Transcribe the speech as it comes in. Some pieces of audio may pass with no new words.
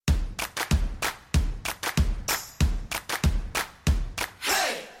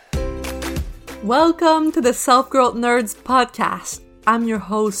Welcome to the Self-Growth Nerds podcast. I'm your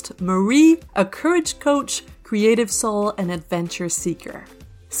host, Marie, a courage coach, creative soul, and adventure seeker.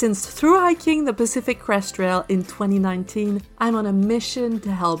 Since through hiking the Pacific Crest Trail in 2019, I'm on a mission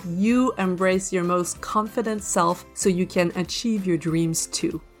to help you embrace your most confident self so you can achieve your dreams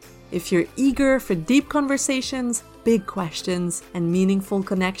too. If you're eager for deep conversations, big questions, and meaningful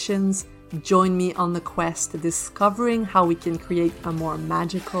connections, join me on the quest to discovering how we can create a more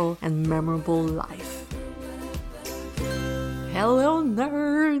magical and memorable life. Hello,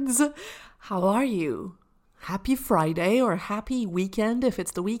 nerds! How are you? Happy Friday or happy weekend if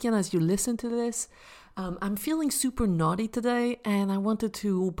it's the weekend as you listen to this. I'm feeling super naughty today and I wanted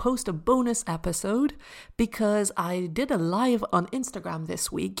to post a bonus episode because I did a live on Instagram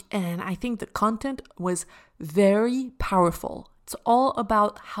this week and I think the content was very powerful. It's all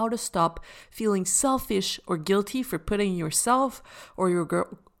about how to stop feeling selfish or guilty for putting yourself or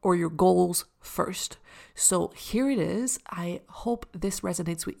your goals first. So here it is. I hope this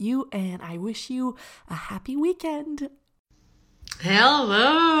resonates with you and I wish you a happy weekend.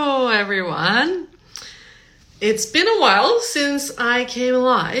 Hello, everyone. It's been a while since I came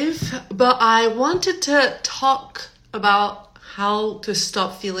live, but I wanted to talk about how to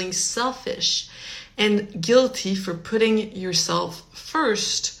stop feeling selfish and guilty for putting yourself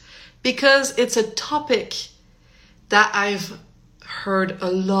first, because it's a topic that I've heard a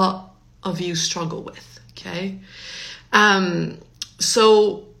lot of you struggle with, okay?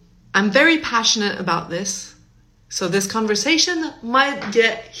 So I'm very passionate about this. So this conversation might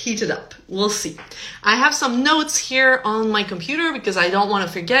get heated up. We'll see. I have some notes here on my computer because I don't want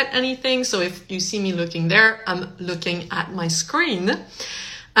to forget anything. So if you see me looking there, I'm looking at my screen.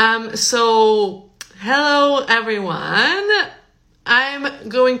 So hello, everyone. I'm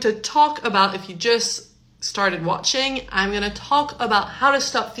going to talk about, if you just started watching, I'm going to talk about how to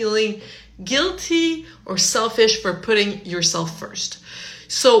stop feeling guilty or selfish for putting yourself first.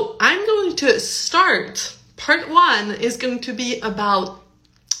 So I'm going to start. Part one is going to be about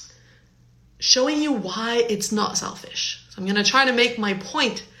showing you why it's not selfish. So I'm going to try to make my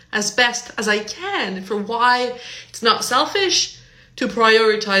point as best as I can for why it's not selfish to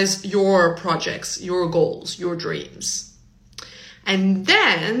prioritize your projects, your goals, your dreams. And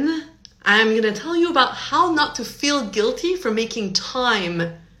then I'm going to tell you about how not to feel guilty for making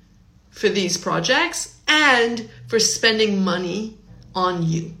time for these projects and for spending money on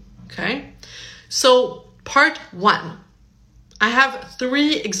you. Okay? So part one, I have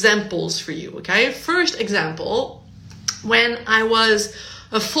 3 examples for you, okay? First example, when I was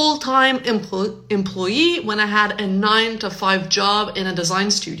a full-time employee, when I had a 9-to-5 job in a design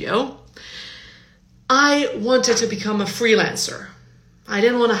studio, I wanted to become a freelancer. I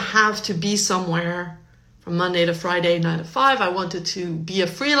didn't want to have to be somewhere from Monday to Friday, 9 to 5. I wanted to be a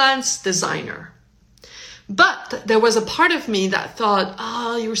freelance designer. But there was a part of me that thought,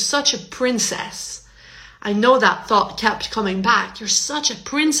 oh, you're such a princess. I know that thought kept coming back. You're such a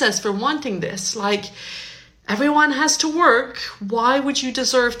princess for wanting this. Like, everyone has to work. Why would you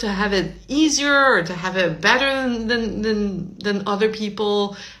deserve to have it easier or to have it better than other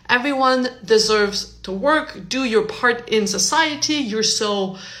people? Everyone deserves to work. Do your part in society. You're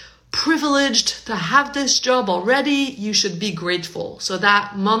so privileged to have this job already. You should be grateful. So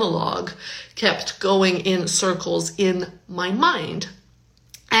that monologue kept going in circles in my mind.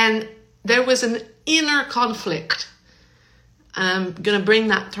 And there was an inner conflict. I'm going to bring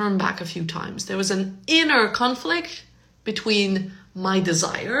that term back a few times. There was an inner conflict between my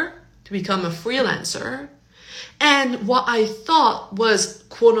desire to become a freelancer and what I thought was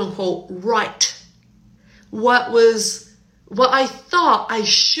quote unquote right. What I thought I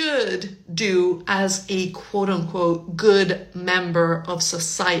should do as a quote unquote good member of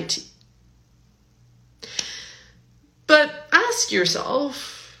society. But ask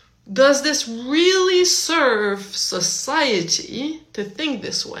yourself, does this really serve society to think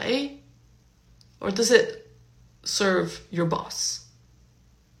this way? Or does it serve your boss?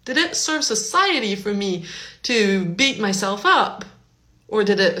 Did it serve society for me to beat myself up? Or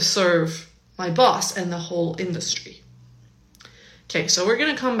did it serve my boss and the whole industry? Okay, so we're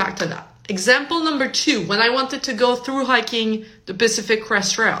going to come back to that. Example number 2, when I wanted to go through hiking the Pacific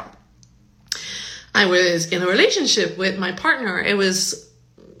Crest Trail. I was in a relationship with my partner. It was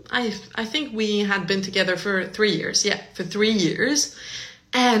I think we had been together for 3 years. Yeah, for 3 years.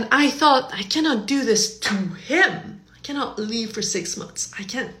 And I thought, I cannot do this to him. I cannot leave for 6 months. I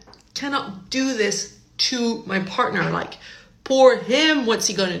cannot do this to my partner. Like, poor him, what's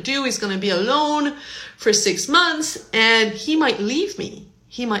he going to do? He's going to be alone for 6 months and he might leave me.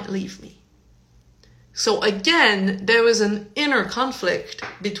 So again, there was an inner conflict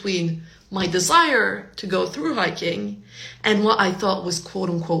between my desire to go through hiking and what I thought was quote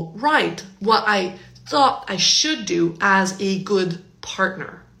unquote right, what I thought I should do as a good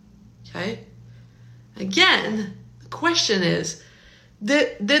partner. Okay? Again, the question is,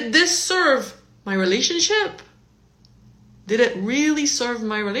 did this serve my relationship? Did it really serve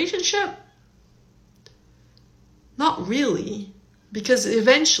my relationship? Not really, because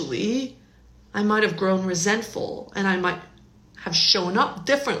eventually I might have grown resentful and I might have shown up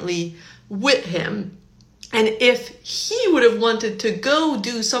differently with him. And if he would have wanted to go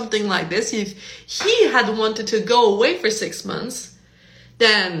do something like this, if he had wanted to go away for 6 months,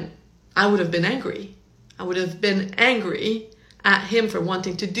 then I would have been angry. I would have been angry at him for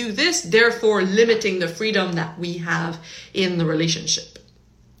wanting to do this, therefore limiting the freedom that we have in the relationship.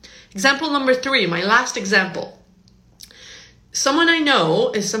 Example number 3, my last example. Someone I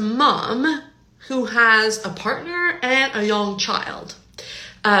know is a mom who has a partner and a young child.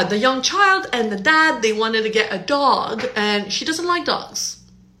 The young child and the dad, they wanted to get a dog, and she doesn't like dogs.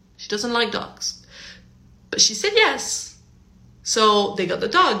 She doesn't like dogs. But she said yes. So they got the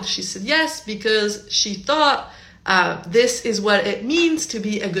dog. She said yes because she thought this is what it means to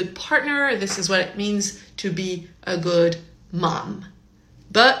be a good partner. This is what it means to be a good mom.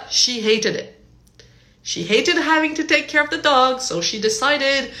 But she hated it. She hated having to take care of the dog, so she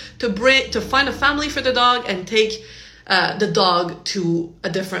decided to find a family for the dog and take the dog to a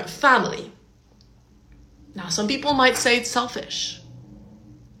different family. Now, some people might say it's selfish.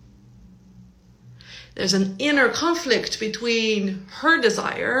 There's an inner conflict between her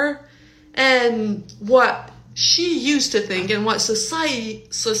desire and what she used to think and what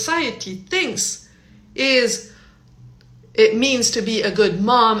society thinks is it means to be a good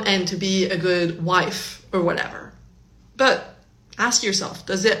mom and to be a good wife or whatever. But ask yourself,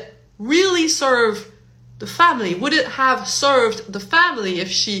 does it really serve the family? Would it have served the family if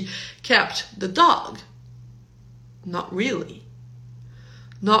she kept the dog? Not really.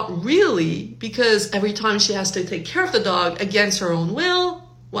 Not really, because every time she has to take care of the dog against her own will,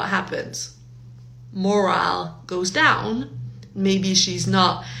 what happens? Morale goes down. Maybe she's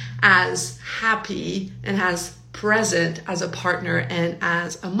not as happy and as present as a partner and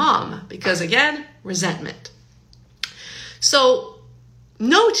as a mom, because again, resentment. So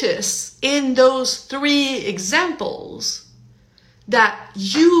notice in those 3 examples that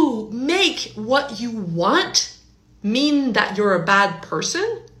you make what you want mean that you're a bad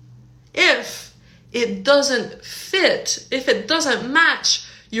person if it doesn't fit, if it doesn't match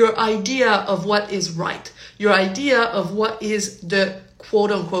your idea of what is right, your idea of what is the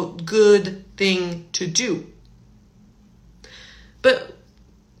quote unquote good thing to do. But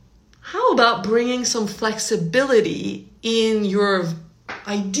how about bringing some flexibility in your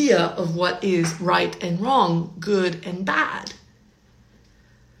idea of what is right and wrong, good and bad?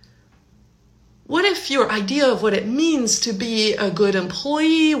 What if your idea of what it means to be a good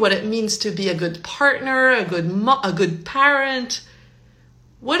employee, what it means to be a good partner, a good parent,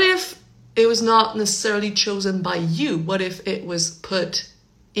 what if it was not necessarily chosen by you? What if it was put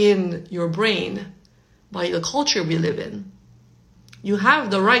in your brain by the culture we live in? You have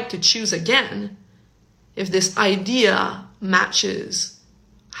the right to choose again if this idea matches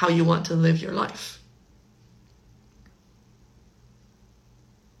how you want to live your life.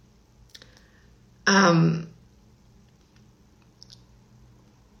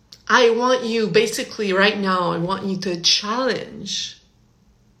 I want you basically right now, I want you to challenge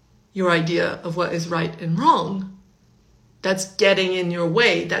your idea of what is right and wrong. That's getting in your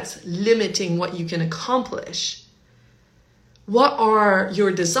way. That's limiting what you can accomplish. What are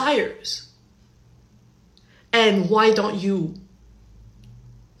your desires? And why don't you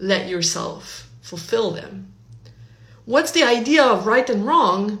let yourself fulfill them? What's the idea of right and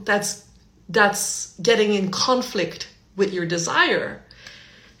wrong that's getting in conflict with your desire?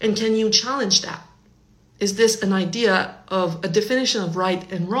 And can you challenge that? Is this an idea of a definition of right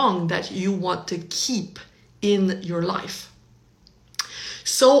and wrong that you want to keep in your life?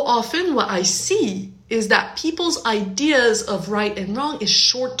 So often what I see is that people's ideas of right and wrong is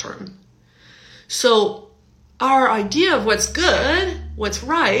short term. So our idea of what's good, what's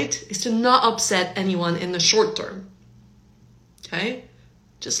right, is to not upset anyone in the short term. Okay?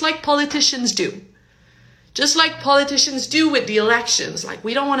 Just like politicians do. Just like politicians do with the elections. Like,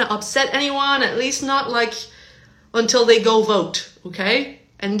 we don't want to upset anyone, at least not like until they go vote. Okay?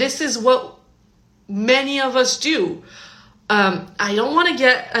 And this is what many of us do. I don't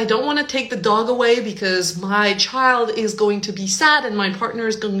want to take the dog away because my child is going to be sad and my partner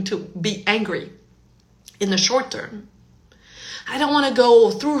is going to be angry in the short term. I don't want to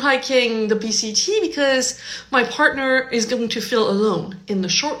go through hiking the PCT because my partner is going to feel alone in the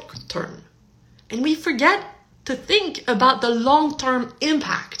short term. And we forget to think about the long-term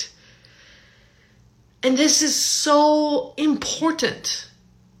impact. And this is so important.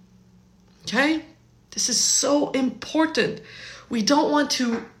 Okay? This is so important. We don't want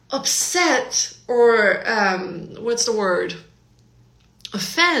to upset or,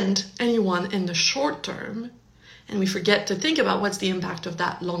 offend anyone in the short term. And we forget to think about what's the impact of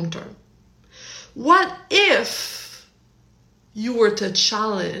that long term. What if you were to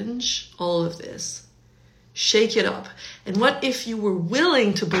challenge all of this, shake it up? And what if you were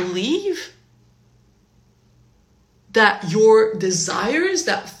willing to believe that your desires,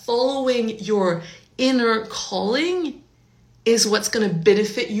 that following your inner calling is what's going to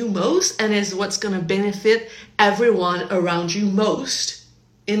benefit you most and is what's going to benefit everyone around you most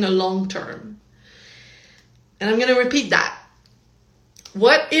in the long term? And I'm going to repeat that.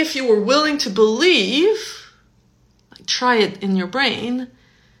 What if you were willing to believe, like try it in your brain,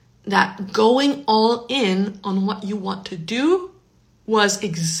 that going all in on what you want to do was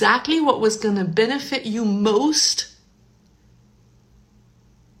exactly what was going to benefit you most?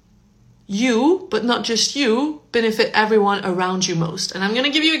 You, but not just you, benefit everyone around you most. And I'm going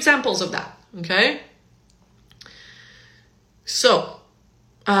to give you examples of that, okay? So,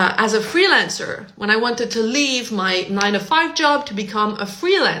 as a freelancer, when I wanted to leave my 9-to-5 job to become a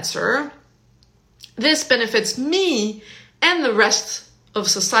freelancer, this benefits me and the rest of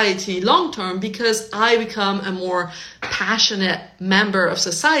society long term because I become a more passionate member of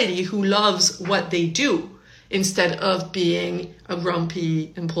society who loves what they do instead of being a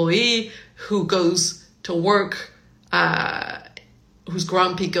grumpy employee who goes to work, who's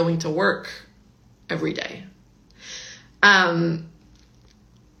grumpy going to work every day.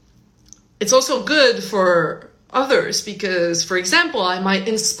 It's also good for others because, for example, I might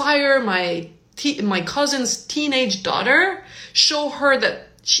inspire my cousin's teenage daughter, show her that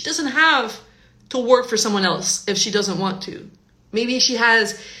she doesn't have to work for someone else if she doesn't want to. Maybe she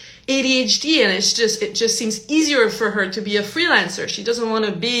has ADHD and it just seems easier for her to be a freelancer. She doesn't want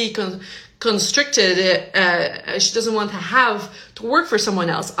to be constricted. She doesn't want to have to work for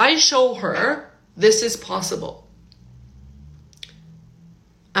someone else. I show her this is possible.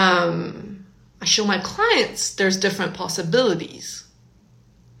 I show my clients there's different possibilities.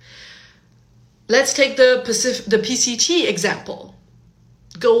 Let's take the PCT example.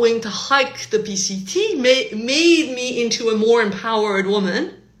 Going to hike the PCT made me into a more empowered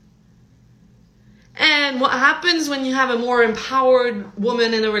woman. And what happens when you have a more empowered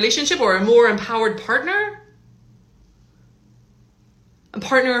woman in a relationship or a more empowered partner? A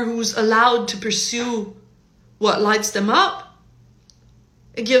partner who's allowed to pursue what lights them up.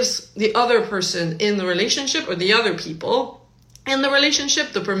 It gives the other person in the relationship or the other people in the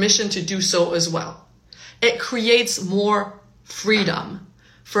relationship the permission to do so as well. It creates more freedom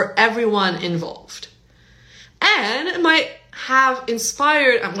for everyone involved. And it might have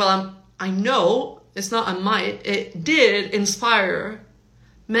inspired, I know it's not a might, it did inspire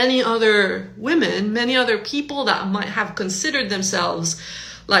many other women, many other people that might have considered themselves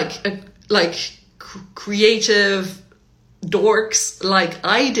like creative dorks like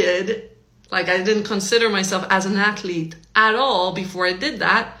I did. Like I didn't consider myself as an athlete at all before I did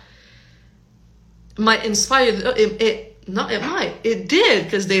that. Might inspire, it did,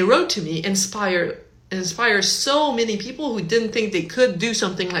 because they wrote to me, inspire so many people who didn't think they could do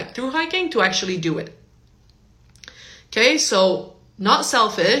something like through hiking to actually do it. Okay, so not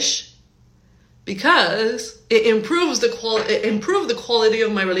selfish, because it improved the quality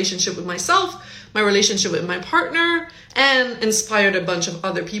of my relationship with myself, my relationship with my partner, and inspired a bunch of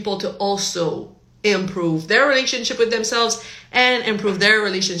other people to also improve their relationship with themselves and improve their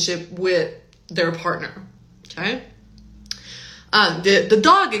relationship with their partner. Okay? The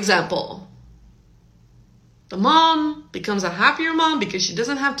dog example. The mom becomes a happier mom because she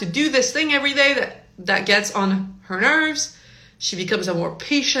doesn't have to do this thing every day that gets on her nerves. She becomes a more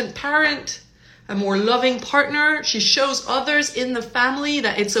patient parent, a more loving partner. She shows others in the family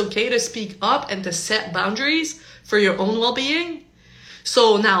that it's okay to speak up and to set boundaries for your own well-being.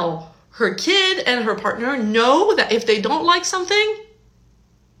 So now her kid and her partner know that if they don't like something,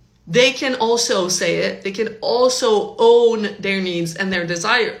 they can also say it. They can also own their needs and their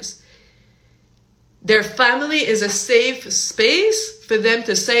desires. Their family is a safe space for them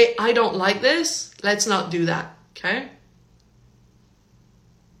to say, I don't like this. Let's not do that. Okay?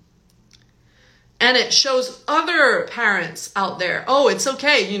 And it shows other parents out there, oh, it's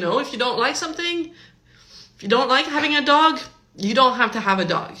okay. If you don't like something, if you don't like having a dog, you don't have to have a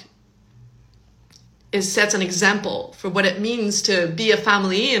dog. sets an example for what it means to be a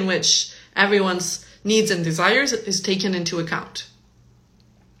family in which everyone's needs and desires is taken into account.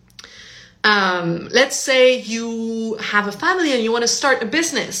 Let's say you have a family and you want to start a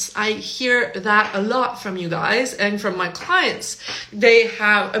business. I hear that a lot from you guys and from my clients. They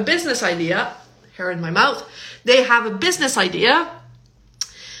have a business idea, hair in my mouth. They have a business idea,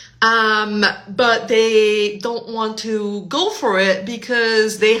 but they don't want to go for it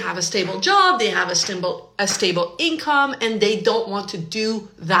because they have a stable job, they have a stable income, and they don't want to do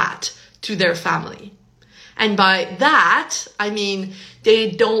that to their family. And by that, I mean they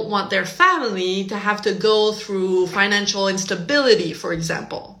don't want their family to have to go through financial instability, for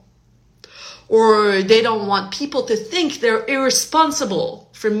example. Or they don't want people to think they're irresponsible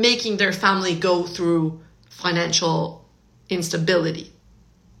for making their family go through financial instability.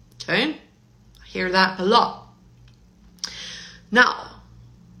 Okay? I hear that a lot. Now,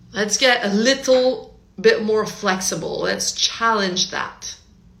 let's get a little bit more flexible. Let's challenge that.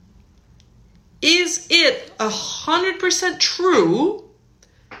 Is it 100% true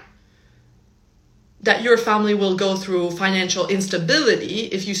that your family will go through financial instability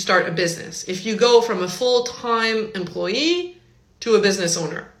if you start a business? If you go from a full-time employee to a business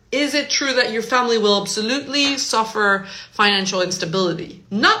owner? Is it true that your family will absolutely suffer financial instability?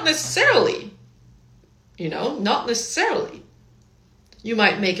 Not necessarily. Not necessarily. You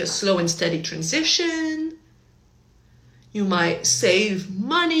might make a slow and steady transition. You might save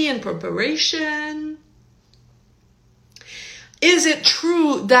money in preparation. Is it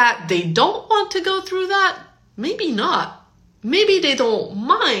true that they don't want to go through that? Maybe not. Maybe they don't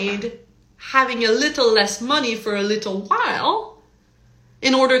mind having a little less money for a little while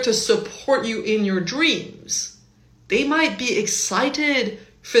in order to support you in your dreams. They might be excited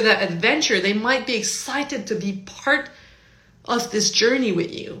for that adventure. They might be excited to be part of this journey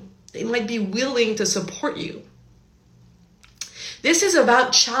with you. They might be willing to support you. This is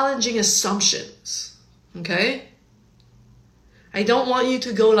about challenging assumptions, okay? I don't want you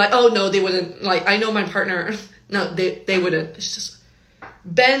to go like, oh no, they wouldn't, like, I know my partner. No, they wouldn't. It's just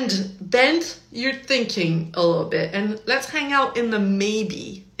bend your thinking a little bit and let's hang out in the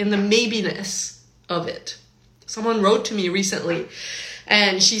maybiness of it. Someone wrote to me recently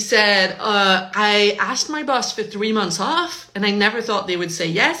and she said, I asked my boss for 3 months off and I never thought they would say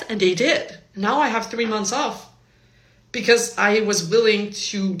yes, and they did. Now I have 3 months off because I was willing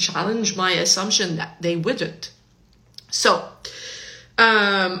to challenge my assumption that they wouldn't. So,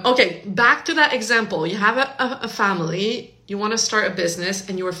 okay, back to that example. You have a family, you want to start a business,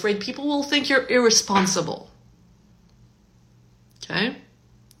 and you're afraid people will think you're irresponsible. Okay?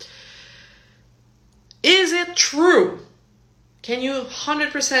 Is it true? Can you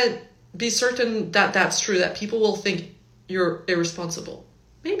 100% be certain that that's true, that people will think you're irresponsible?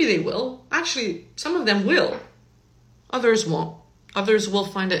 Maybe they will. Actually, some of them will. Others won't. Others will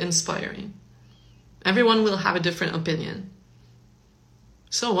find it inspiring. Everyone will have a different opinion.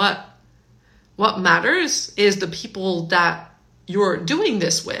 So what? What matters is the people that you're doing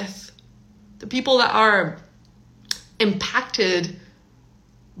this with. The people that are impacted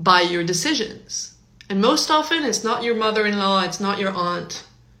by your decisions. And most often, it's not your mother-in-law, it's not your aunt,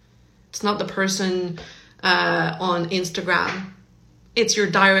 it's not the person on Instagram. It's your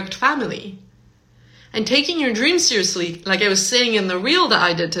direct family. And taking your dreams seriously, like I was saying in the reel that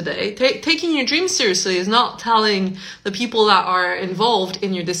I did today, taking your dreams seriously is not telling the people that are involved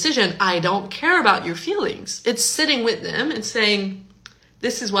in your decision, I don't care about your feelings. It's sitting with them and saying,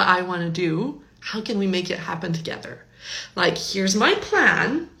 this is what I want to do. How can we make it happen together? Like, here's my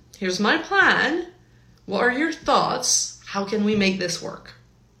plan. What are your thoughts? How can we make this work?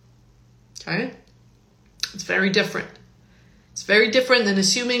 Okay? It's very different. It's very different than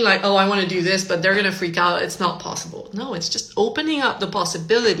assuming like, oh, I want to do this, but they're going to freak out. It's not possible. No, it's just opening up the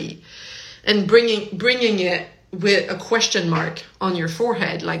possibility and bringing it with a question mark on your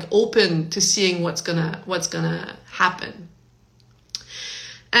forehead, like open to seeing what's gonna happen.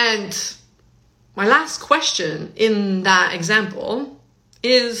 And my last question in that example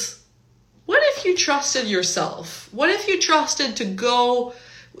is, what if you trusted yourself? What if you trusted to go,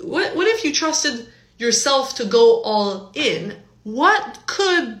 what if you trusted yourself to go all in? What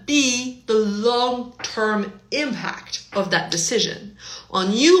could be the long-term impact of that decision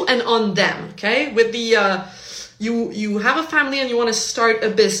on you and on them? Okay, with the you have a family and you want to start a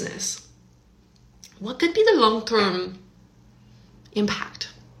business. What could be the long-term impact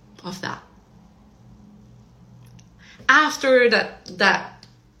of that after that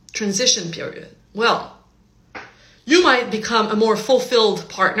transition period? Well, you might become a more fulfilled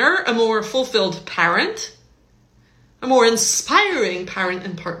partner, a more fulfilled parent, a more inspiring parent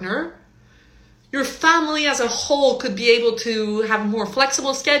and partner. Your family as a whole could be able to have more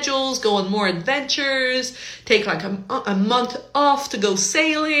flexible schedules, go on more adventures, take like a month off to go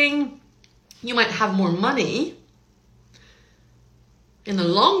sailing. You might have more money in the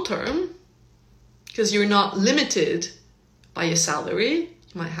long term because you're not limited by your salary.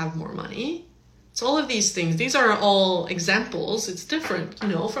 You might have more money. It's all of these things. These are all examples. It's different,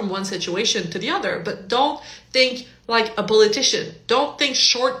 from one situation to the other. But don't think like a politician. Don't think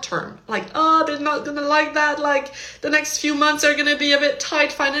short term. Like, oh, they're not going to like that. Like, the next few months are going to be a bit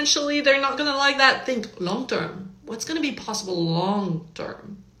tight financially. They're not going to like that. Think long term. What's going to be possible long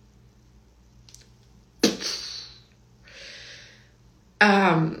term?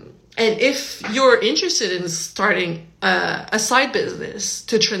 And if you're interested in starting a side business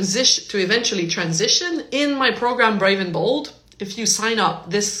to eventually transition, in my program Brave and Bold, if you sign up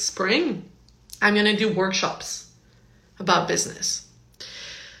this spring, I'm going to do workshops about business.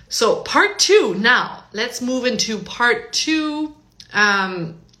 So part 2 now, let's move into part 2.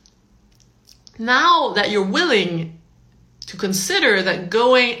 Now that you're willing to consider that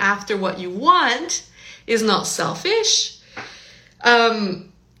going after what you want is not selfish,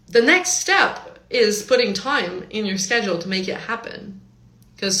 the next step is putting time in your schedule to make it happen.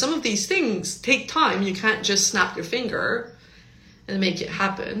 Because some of these things take time. You can't just snap your finger and make it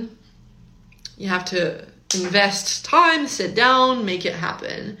happen. You have to invest time, sit down, make it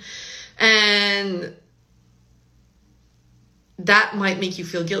happen. And that might make you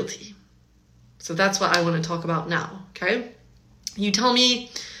feel guilty. So that's what I want to talk about now, okay? You tell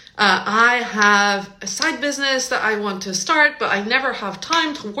me, I have a side business that I want to start, but I never have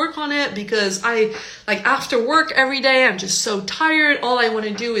time to work on it because after work every day, I'm just so tired. All I want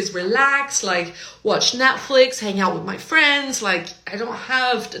to do is relax, watch Netflix, hang out with my friends. I don't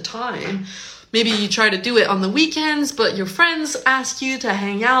have the time. Maybe you try to do it on the weekends, but your friends ask you to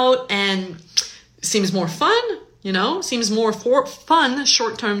hang out and it seems more fun, seems more fun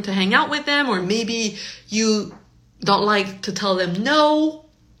short term to hang out with them. Or maybe you don't like to tell them no.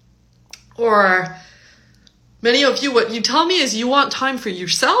 Or many of you, what you tell me is you want time for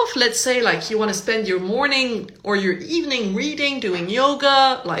yourself. Let's say you want to spend your morning or your evening reading, doing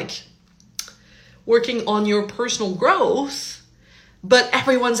yoga, working on your personal growth, but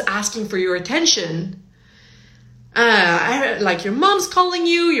everyone's asking for your attention. Your mom's calling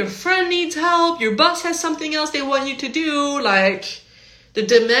you, your friend needs help, your boss has something else they want you to do. The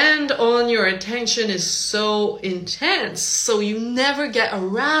demand on your attention is so intense, so you never get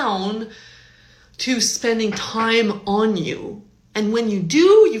around to spending time on you. And when you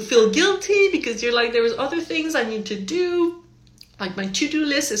do, you feel guilty because you're like, there was other things I need to do. My to-do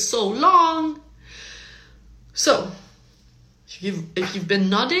list is so long. So, if you've been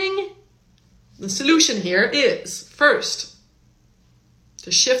nodding, the solution here is, first,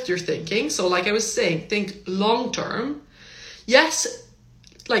 to shift your thinking. So like I was saying, think long term. Yes,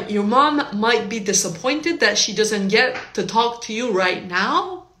 your mom might be disappointed that she doesn't get to talk to you right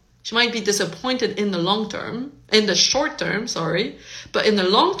now. She might be disappointed in the short term, but in the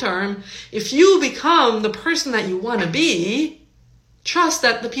long term, if you become the person that you want to be, trust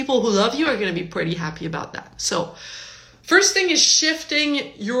that the people who love you are going to be pretty happy about that. So first thing is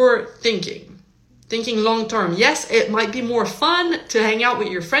shifting your thinking long term. Yes, it might be more fun to hang out with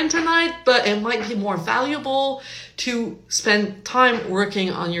your friend tonight, but it might be more valuable to spend time working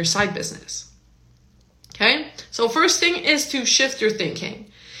on your side business. Okay? So first thing is to shift your thinking.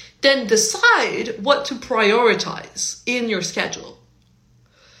 Then decide what to prioritize in your schedule.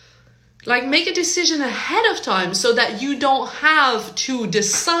 Make a decision ahead of time so that you don't have to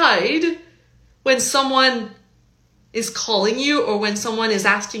decide when someone is calling you or when someone is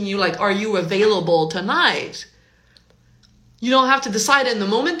asking you, are you available tonight? You don't have to decide in the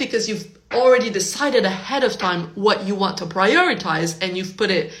moment because you've already decided ahead of time what you want to prioritize and you've put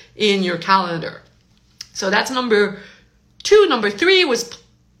it in your calendar. So that's number 2. Number 3 was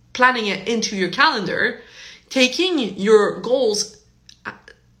planning it into your calendar, taking your goals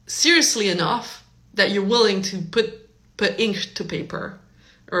seriously enough that you're willing to put ink to paper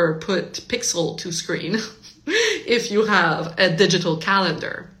or put pixel to screen if you have a digital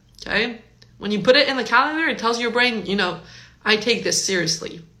calendar, okay? When you put it in the calendar, it tells your brain, I take this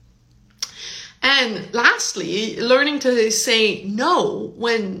seriously. And lastly, learning to say no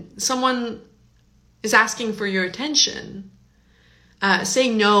when someone is asking for your attention. Say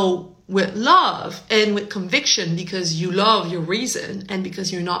no with love and with conviction because you love your reason and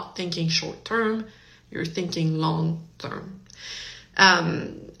because you're not thinking short term, you're thinking long term.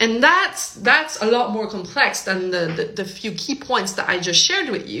 And that's a lot more complex than the few key points that I just shared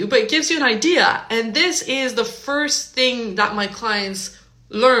with you, but it gives you an idea. And this is the first thing that my clients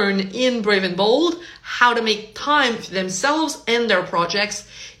learn in Brave and Bold how to make time for themselves and their projects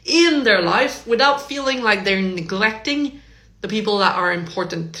in their life without feeling like they're neglecting the people that are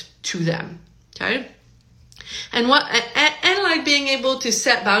important to them. Okay? And like being able to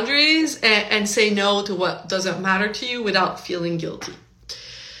set boundaries and say no to what doesn't matter to you without feeling guilty.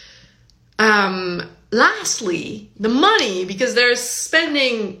 Lastly, the money, because there's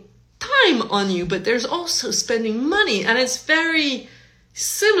spending time on you, but there's also spending money, and it's very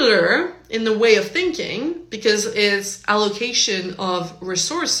similar in the way of thinking because it's allocation of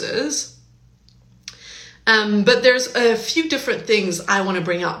resources. But there's a few different things I want to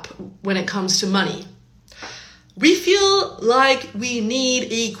bring up when it comes to money. We feel like we need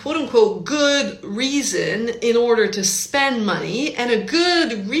a quote-unquote good reason in order to spend money, and a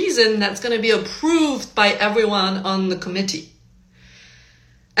good reason that's going to be approved by everyone on the committee.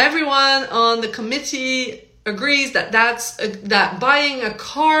 Everyone on the committee agrees that buying a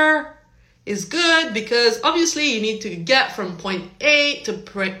car is good because obviously you need to get from point A to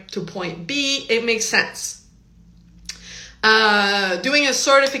point B. It makes sense. Doing a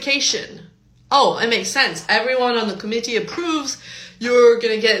certification. Oh, it makes sense. Everyone on the committee approves. You're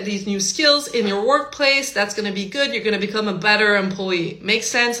going to get these new skills in your workplace. That's going to be good. You're going to become a better employee. Makes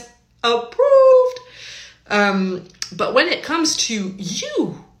sense. Approved. But when it comes to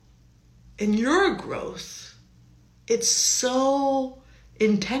you and your growth, it's so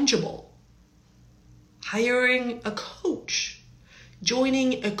intangible. Hiring a coach,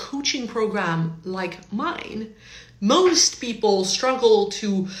 joining a coaching program like mine, most people struggle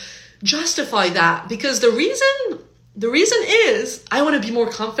to justify that because the reason is I want to be more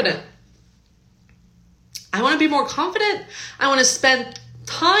confident. I want to be more confident. I want to spend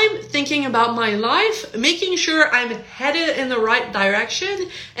time thinking about my life, making sure I'm headed in the right direction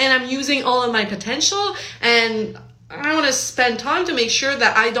and I'm using all of my potential, and I want to spend time to make sure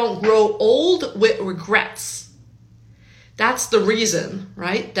that I don't grow old with regrets. That's the reason,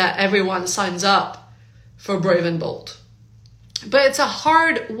 right, that everyone signs up for Brave and Bold. But it's a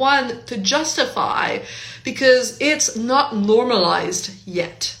hard one to justify because it's not normalized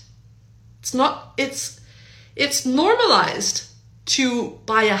yet. It's normalized to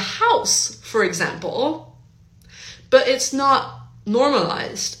buy a house, for example, but it's not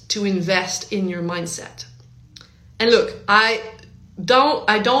normalized to invest in your mindset. And look, I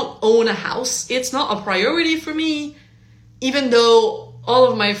don't own a house. It's not a priority for me, even though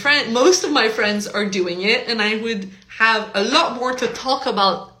most of my friends are doing it, and I would have a lot more to talk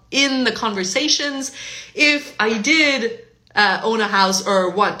about in the conversations if I did own a house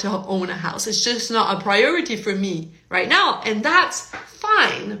or want to own a house. It's just not a priority for me right now, and that's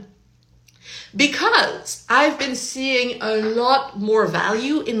fine because I've been seeing a lot more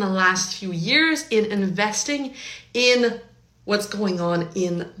value in the last few years in investing in what's going on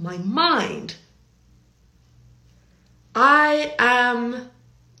in my mind. I am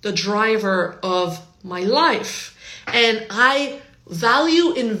the driver of my life, and I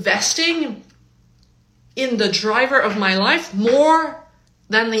value investing in the driver of my life more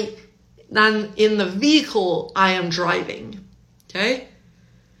than in the vehicle I am driving. Okay?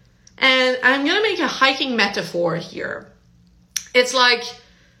 And I'm going to make a hiking metaphor here. It's like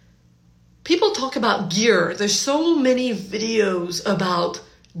people talk about gear. There's so many videos about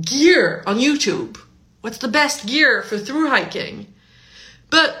gear on YouTube. What's the best gear for thru hiking?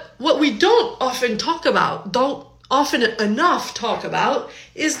 But what we don't often enough talk about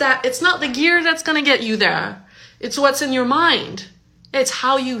is that it's not the gear that's going to get you there. It's what's in your mind. It's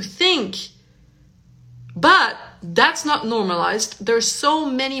how you think. But that's not normalized. There's so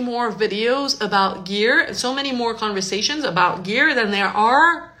many more videos about gear and so many more conversations about gear than there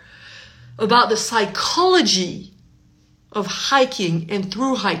are about the psychology of hiking and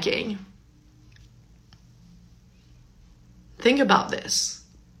thru hiking. Think about this.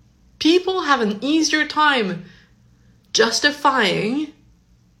 People have an easier time justifying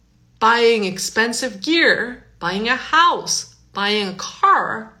buying expensive gear, buying a house, buying a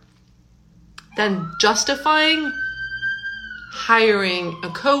car, than justifying hiring a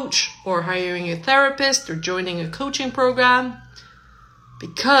coach or hiring a therapist or joining a coaching program,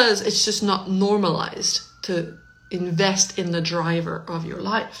 because it's just not normalized to invest in the driver of your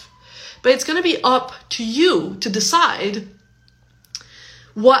life. But it's going to be up to you to decide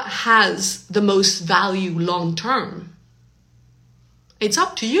what has the most value long term. It's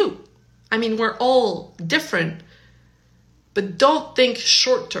up to you. I mean, we're all different, but don't think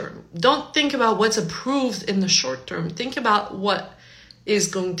short term. Don't think about what's approved in the short term. Think about what is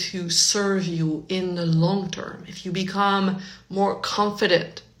going to serve you in the long term. If you become more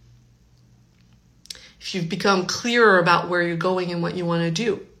confident, if you've become clearer about where you're going and what you want to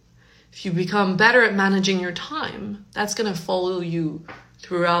do, if you become better at managing your time, that's going to follow you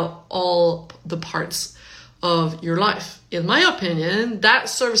throughout all the parts of your life. In my opinion, that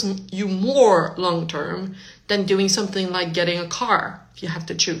serves you more long term than doing something like getting a car, if you have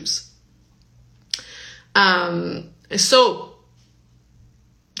to choose. So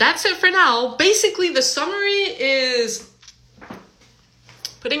that's it for now. Basically, the summary is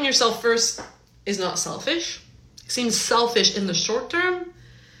putting yourself first is not selfish. It seems selfish in the short term,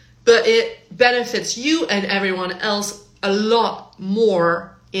 but it benefits you and everyone else a lot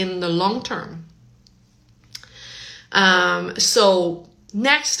more in the long term. So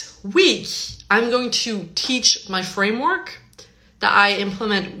next week, I'm going to teach my framework that I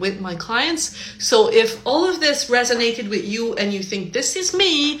implement with my clients. So if all of this resonated with you and you think this is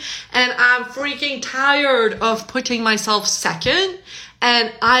me and I'm freaking tired of putting myself second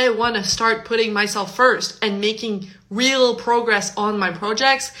and I want to start putting myself first and making real progress on my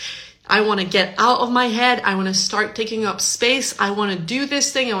projects, I want to get out of my head. I want to start taking up space. I want to do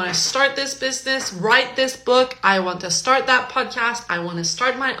this thing. I want to start this business, write this book. I want to start that podcast. I want to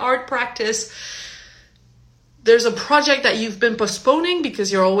start my art practice. There's a project that you've been postponing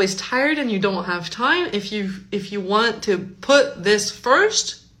because you're always tired and you don't have time. If you want to put this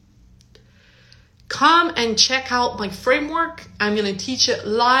first, come and check out my framework. I'm going to teach it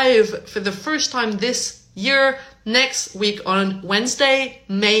live for the first time this year, next week on Wednesday,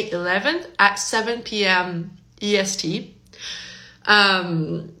 May 11th at 7 p.m. EST.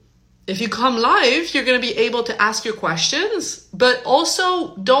 If you come live, you're going to be able to ask your questions, but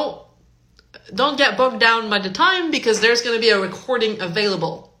also don't get bogged down by the time because there's going to be a recording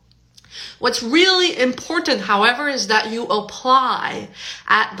available. What's really important, however, is that you apply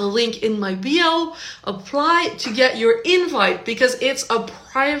at the link in my bio. Apply to get your invite because it's a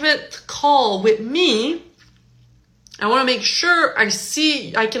private call with me. I want to make sure I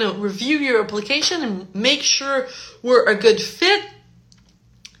can review your application and make sure we're a good fit.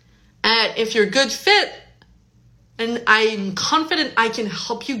 And if you're a good fit, and I'm confident I can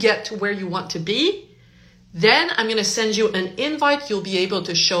help you get to where you want to be, then I'm going to send you an invite. You'll be able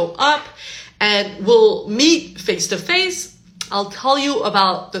to show up and we'll meet face to face. I'll tell you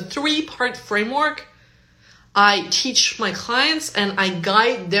about the 3-part framework I teach my clients and I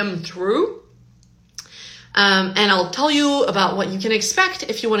guide them through. And I'll tell you about what you can expect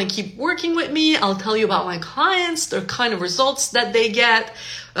if you want to keep working with me. I'll tell you about my clients, the kind of results that they get,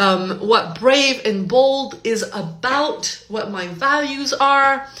 what brave and bold is about, what my values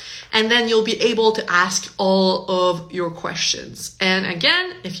are, and then you'll be able to ask all of your questions. And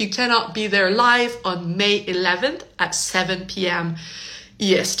again, if you cannot be there live on May 11th at 7 p.m.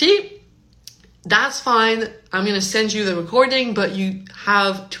 EST, that's fine. I'm going to send you the recording, but you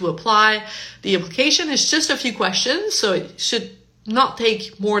have to apply. The application is just a few questions, so it should not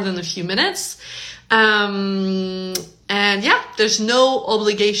take more than a few minutes. And yeah, there's no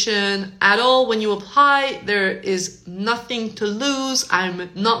obligation at all when you apply. There is nothing to lose. I'm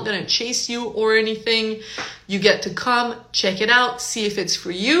not going to chase you or anything. You get to come, check it out, see if it's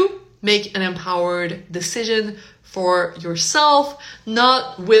for you, make an empowered decision for yourself,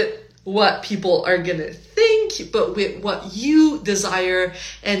 not with what people are gonna think, but with what you desire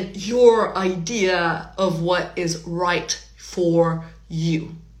and your idea of what is right for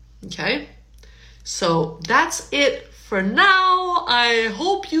you. Okay? So that's it for now. I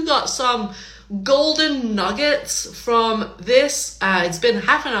hope you got some golden nuggets from this. It's been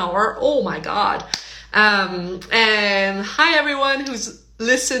half an hour. Oh my God. And hi everyone who's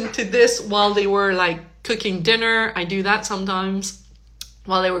listened to this while they were like cooking dinner. I do that sometimes.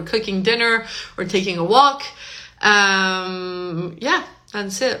 While they were cooking dinner or taking a walk. Yeah,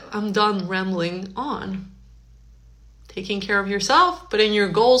 that's it. I'm done rambling on. Taking care of yourself, putting your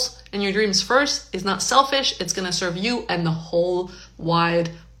goals and your dreams first is not selfish. It's going to serve you and the whole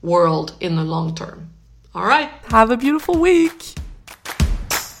wide world in the long term. All right. Have a beautiful week.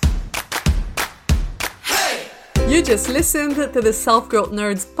 You just listened to the Self-Growth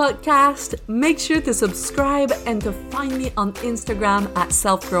Nerds podcast. Make sure to subscribe and to find me on Instagram at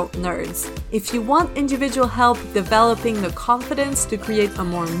Self-Growth Nerds. If you want individual help developing the confidence to create a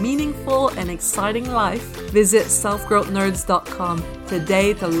more meaningful and exciting life, visit selfgrowthnerds.com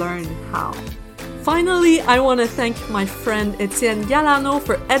today to learn how. Finally, I want to thank my friend Etienne Galano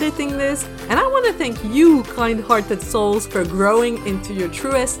for editing this, and I want to thank you, kind-hearted souls, for growing into your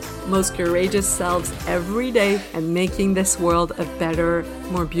truest, most courageous selves every day and making this world a better,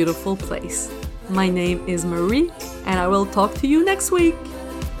 more beautiful place. My name is Marie, and I will talk to you next week.